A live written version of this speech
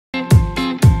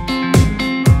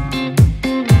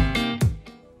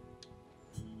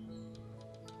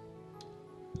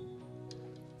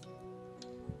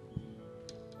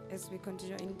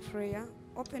continue in prayer,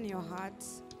 open your heart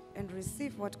and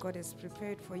receive what God has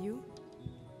prepared for you.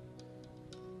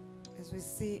 As we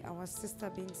see our sister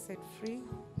being set free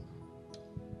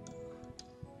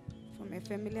from a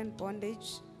familiar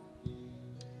bondage,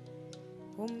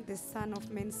 whom the Son of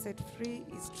Man set free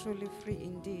is truly free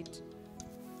indeed.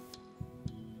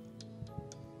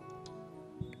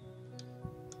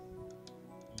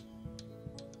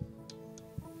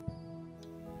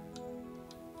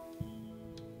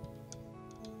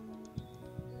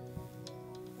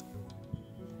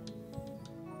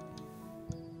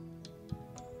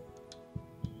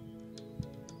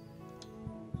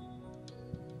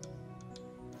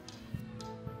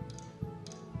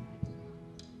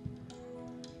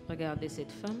 Regardez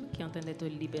cette femme qui est en train d'être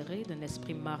libérée d'un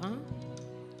esprit marin,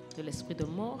 de l'esprit de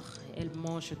mort. Elle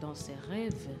mange dans ses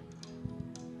rêves.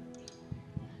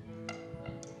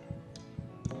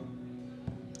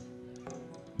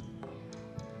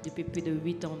 Depuis plus de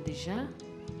 8 ans déjà.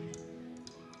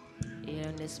 Et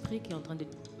un esprit qui est en train de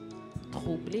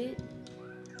troubler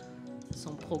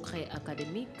son progrès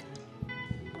académique.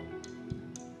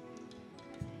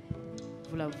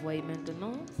 Vous la voyez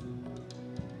maintenant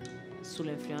sous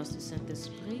l'influence du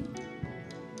Saint-Esprit.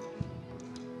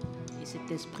 Et cet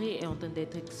esprit est en train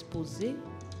d'être exposé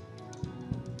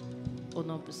au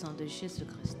nom puissant de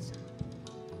Jésus-Christ.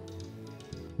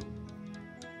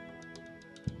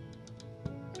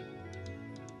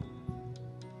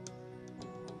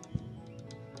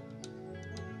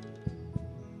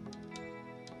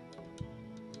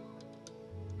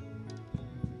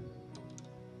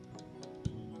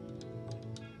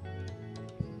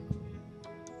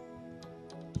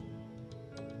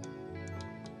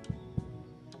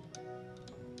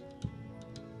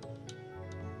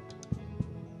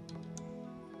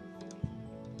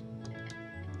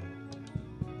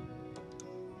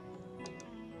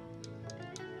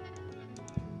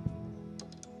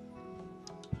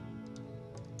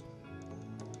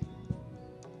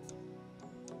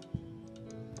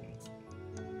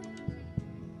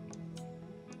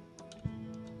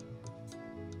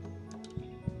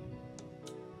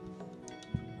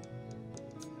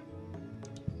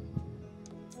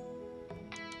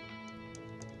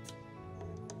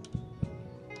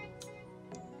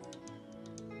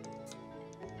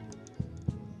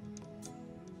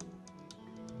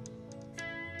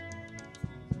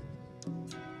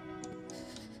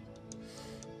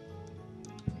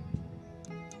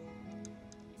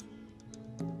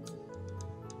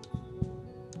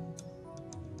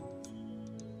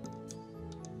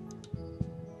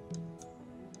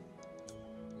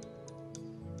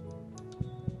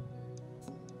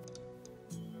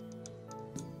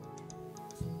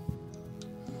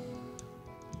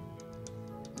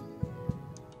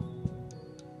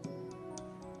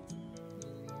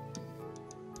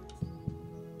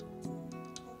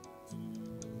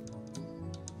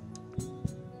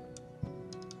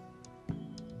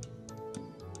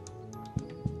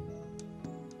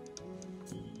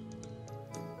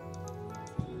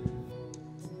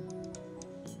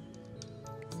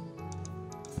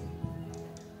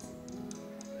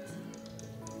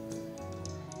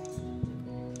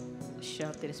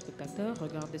 Chers téléspectateurs,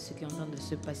 regardez ce qui est en train de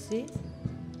se passer.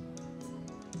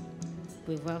 Vous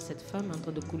pouvez voir cette femme en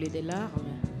train de couler des larmes.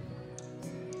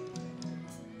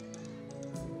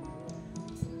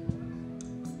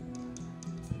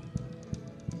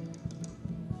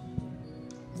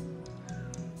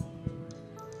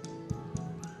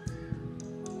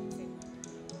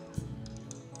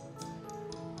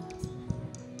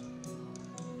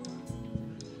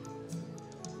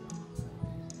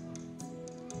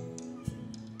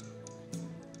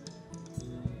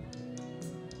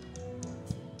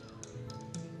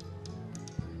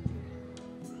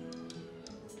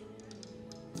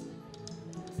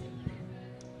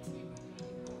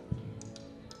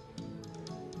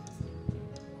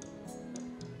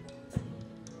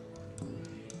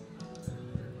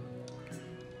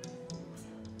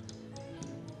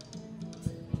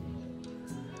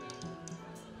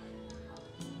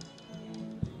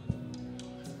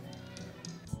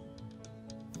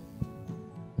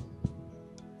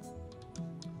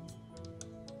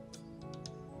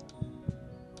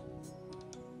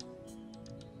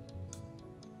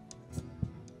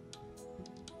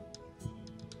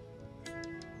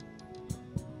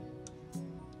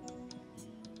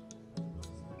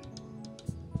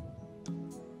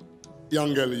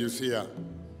 Young girl, you see her.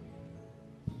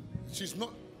 She's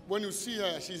not, when you see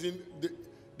her, she's in,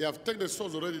 they have taken the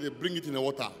sauce already, they bring it in the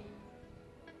water.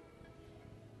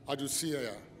 How do you see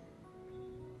her?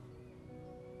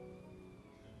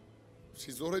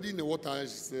 She's already in the water,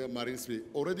 she's a marine spirit,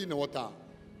 already in the water.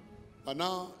 But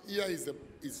now, here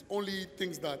is only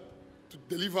things that to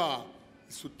deliver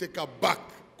is to take her back,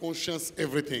 conscience,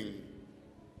 everything.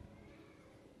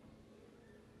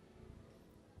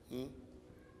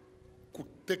 Could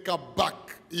take her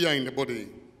back here in the body.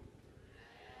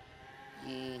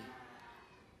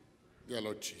 Dear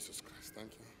Lord Jesus Christ,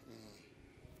 thank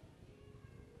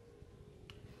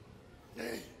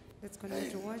you. Let's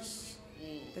continue to watch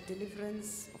the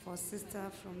deliverance of our sister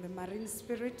from the marine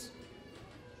spirit.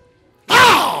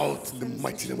 Out in the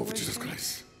mighty name of Jesus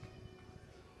Christ.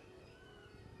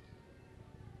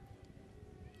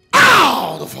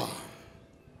 Out of her.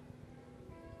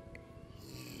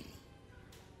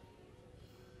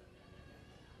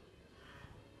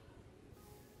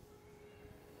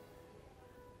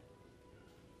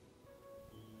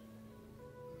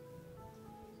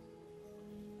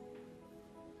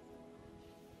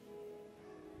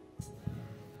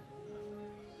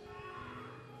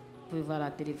 Vous pouvez voir la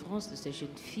délivrance de ces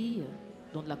jeunes filles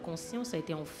dont la conscience a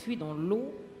été enfuie dans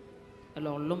l'eau.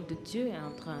 Alors l'homme de Dieu est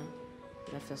en train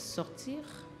de la faire sortir,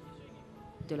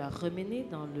 de la remener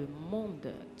dans le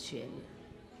monde actuel.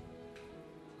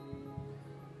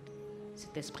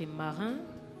 Cet esprit marin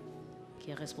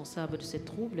qui est responsable de ces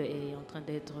troubles est en train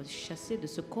d'être chassé de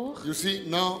ce corps. You see,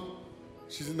 now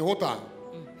she's in the water.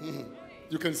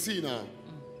 You can see now.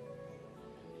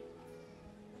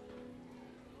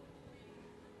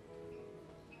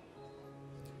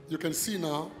 You can see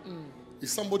now,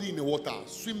 is somebody in the water,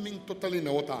 swimming totally in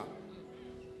the water.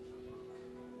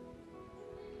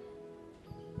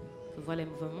 Vous voyez les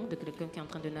mouvements de quelqu'un qui est en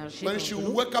train de nager When dans she de will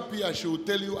l'eau. wake up here, she will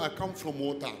tell you, I come from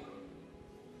water.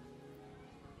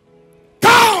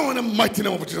 Down in the mighty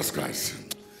name of Jesus Christ.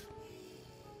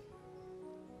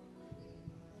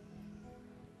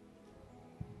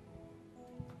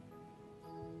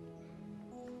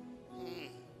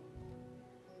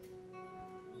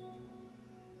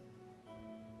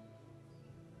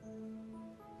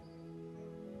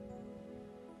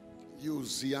 You,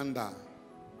 Zianda,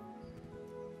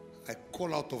 I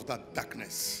call out of that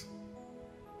darkness.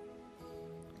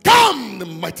 Come in the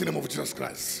mighty name of Jesus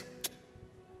Christ.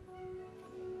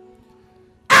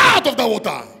 Out of the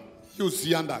water. You,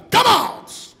 Zianda, come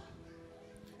out.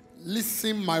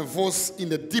 Listen my voice in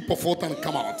the deep of water and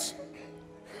come out.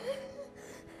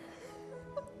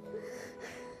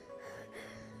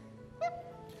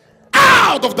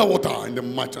 Out of the water in the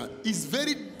mighty. It's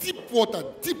very deep water,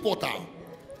 deep water.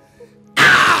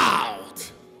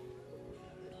 Out!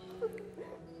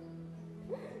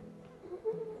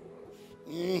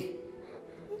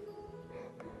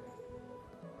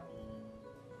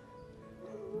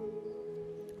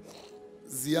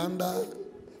 Zianda,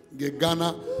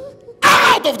 Gegana,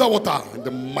 out of the water in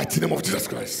the mighty name of Jesus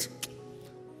Christ.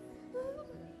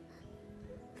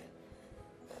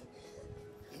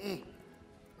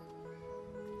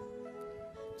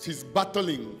 She's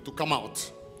battling to come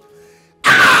out.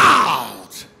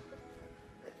 Out!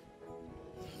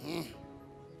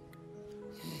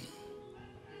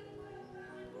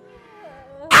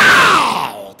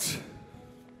 Out!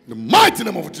 In the mighty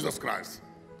name of Jesus Christ.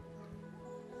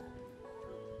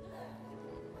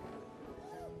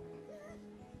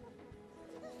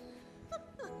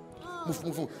 Move,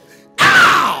 move, move.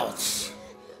 Out!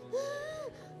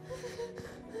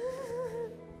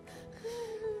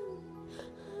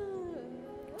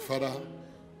 Father,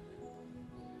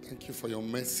 thank you for your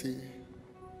mercy.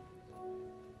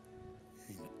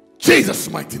 In Jesus'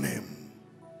 mighty name.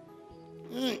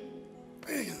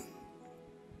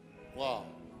 Wow.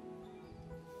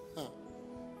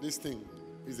 This thing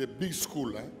is a big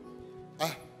school,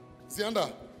 eh?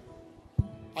 Zianda.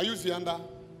 Are you Zianda?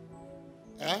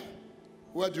 Eh?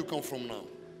 Where do you come from now?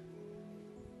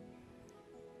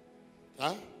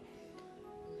 Huh?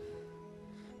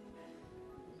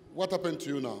 What happened to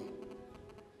you now?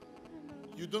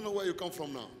 You don't know where you come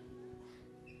from now?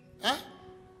 Huh?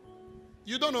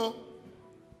 You don't know?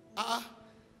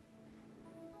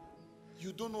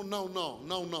 You don't know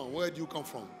now. Where do you come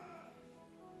from?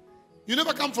 You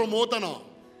never come from water now.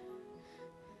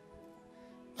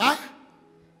 Huh?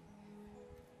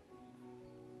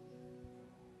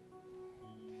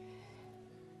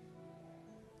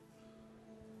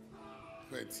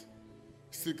 Wait.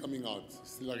 Still coming out.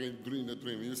 Still again during the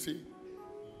dream. You see?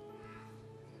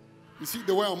 You see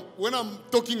the way when I'm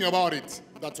talking about it,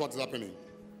 that's what's happening.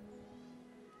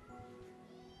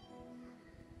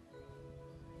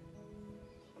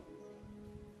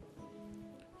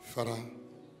 Father,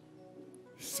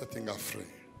 setting her free.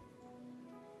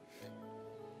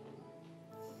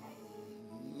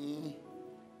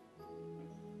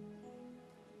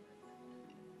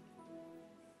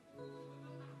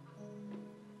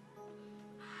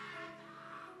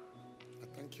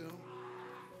 you.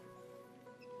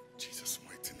 Jesus'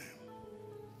 mighty name.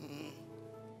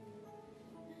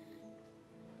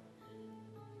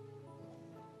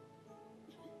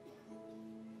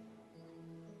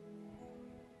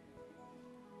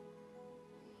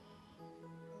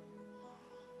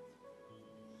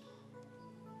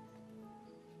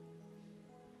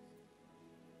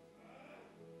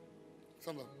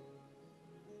 Sandra,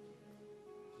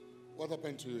 what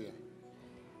happened to you here?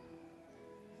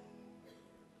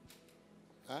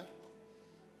 Huh?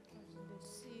 The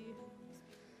sea.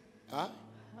 Huh?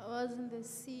 I was in the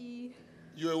sea.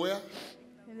 You were where?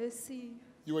 In the sea.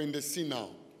 You were in the sea now.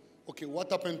 Okay,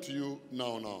 what happened to you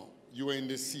now? You were in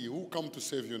the sea. Who come to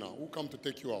save you now? Who come to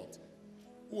take you out?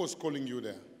 Who was calling you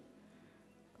there?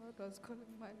 God was calling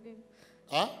my name.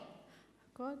 Huh?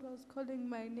 God was calling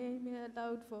my name in a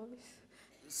loud voice.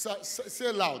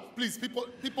 Say loud. Please,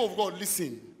 people of God,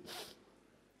 listen.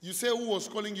 You say who was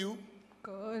calling you?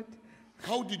 God.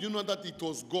 How did you know that it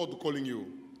was God calling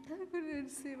you? I couldn't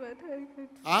see, but I could.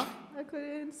 Huh? I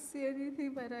couldn't see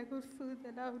anything, but I could feel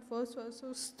the loud voice was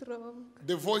so strong.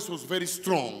 The voice was very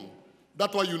strong.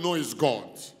 That's why you know it's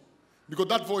God. Because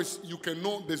that voice, you can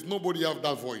know there's nobody have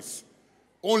that voice.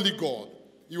 Only God.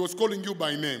 He was calling you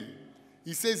by name.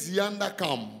 He says, Yanda,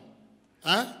 come.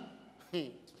 Huh?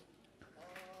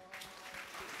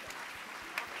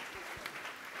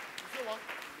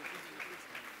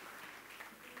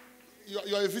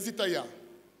 You are a visitor here.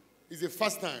 It's the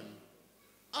first time.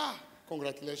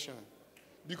 Congratulations.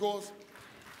 Because,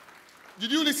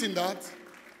 did you listen that?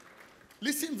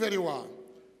 Listen very well.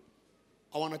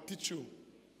 I want to teach you.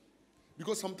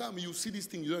 Because sometimes you see this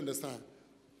thing, you don't understand.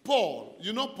 Paul,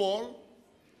 you know Paul?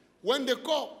 When they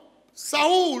call,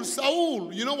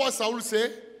 Saul, you know what Saul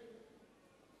say?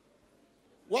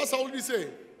 What Saul did he say?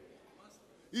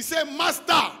 He said,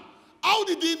 Master. How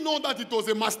did he know that it was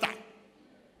a master?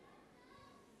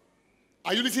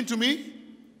 Are you listening to me?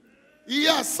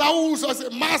 Yes, Saul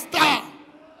said, Master.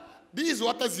 This is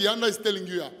what Zianda is telling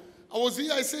you here. I was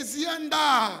here, I said,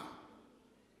 Zianda.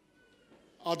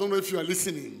 I don't know if you are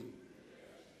listening.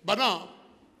 But now,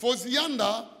 for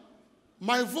Zianda,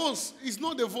 my voice is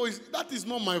not the voice. That is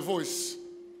not my voice.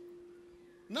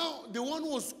 Now, the one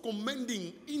who was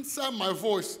commending inside my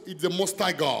voice is the Most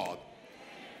High God.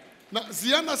 Now,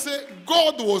 Zianda said,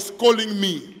 God was calling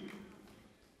me.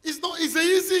 It's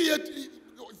easy yet.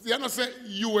 Zianda said,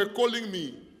 you were calling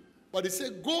me. But he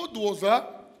said, God was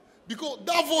because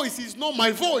that voice is not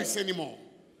my voice anymore.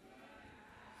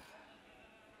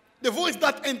 The voice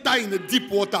that entered in the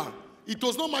deep water, it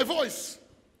was not my voice.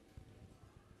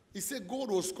 He said,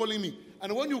 God was calling me.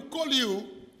 And when you call you,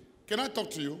 can I talk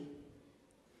to you?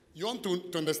 You want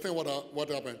to understand what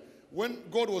happened. When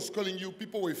God was calling you,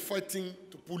 people were fighting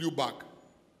to pull you back.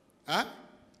 Huh?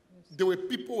 Yes. There were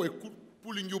people who were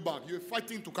pulling you back. You were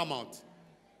fighting to come out.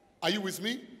 Are you with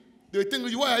me? They were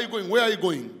telling you, where are you going? Where are you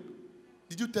going?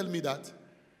 Did you tell me that?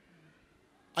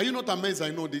 Are you not amazed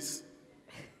I know this?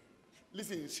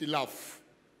 Listen, she laughed.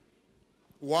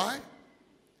 Why?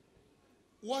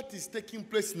 What is taking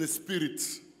place in the spirit?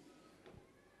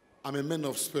 I'm a man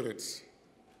of spirit.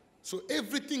 So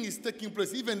everything is taking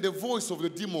place. Even the voice of the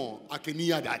demon, I can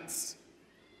hear that.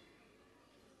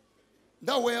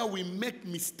 That's where we make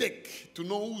mistake to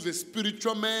know who's a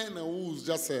spiritual man and who's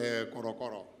just a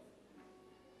korokoro.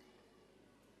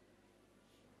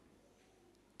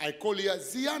 I call her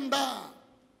Zianda.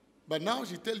 But now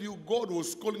she tell you God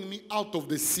was calling me out of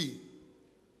the sea.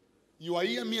 You are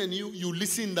here, me and you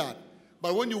listen that.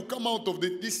 But when you come out of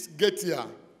this gate here,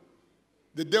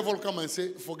 the devil come and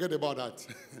say, forget about that.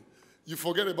 You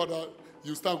forget about that,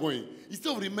 you start going.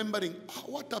 Instead of remembering,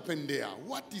 what happened there?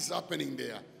 What is happening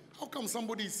there? How come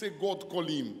somebody say God call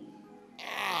him?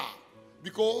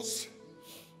 Because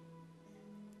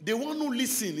the one who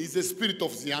listen is the spirit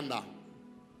of Zianda.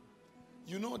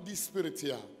 You know this spirit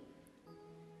here,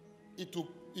 it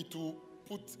will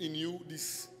put in you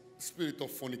this spirit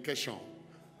of fornication.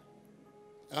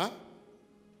 Huh?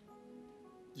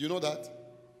 You know that?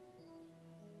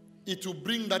 It will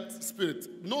bring that spirit.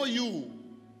 Not you,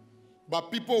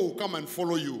 but people will come and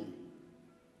follow you.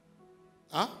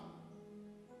 Huh?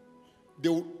 They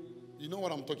will, you know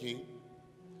what I'm talking?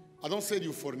 I don't say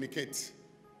you fornicate.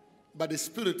 But the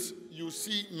spirit, you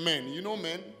see men. You know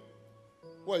men?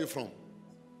 Where are you from?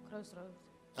 Crossroads.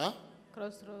 Huh?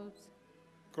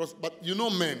 Crossroads. But you know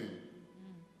men.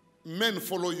 Men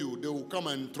follow you. They will come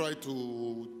and try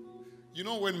to... You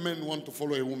know when men want to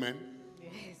follow a woman?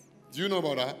 Yes. Do you know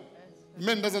about that? Yes.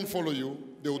 Men doesn't follow you.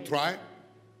 They will try.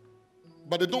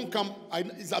 But they don't come... I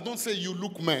don't say you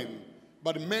look men.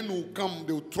 But men will come,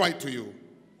 they will try to you.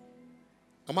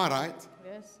 Am I right? Yes.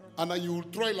 Yes, sir. And then you will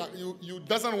try like you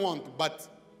doesn't want, but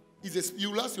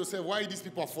you will ask yourself, why these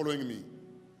people are following me?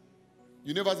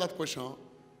 You never ask that question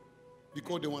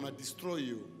because they want to destroy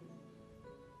you.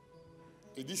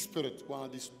 And this spirit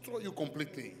want to destroy you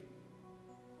completely.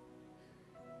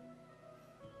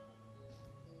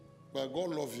 But God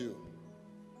loves you.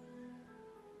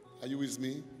 Are you with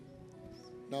me?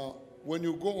 Now, when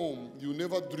you go home, you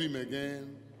never dream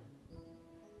again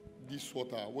this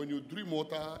water. When you dream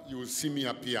water, you will see me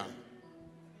appear.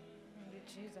 Thank you,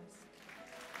 Jesus.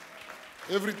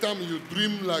 Every time you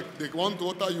dream like they want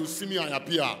water, you see me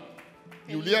appear.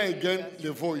 You hear again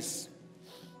the voice.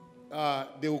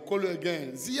 They will call you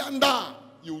again. Zianda!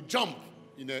 You jump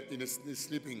in a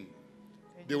sleeping.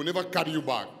 They will never carry you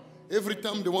back. Every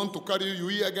time they want to carry you, you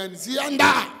hear again,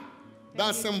 Zianda!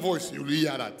 That same voice, you will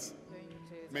hear that. Thank you,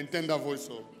 Jesus. Maintain that voice.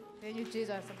 So. Thank you,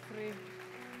 Jesus. I'm free.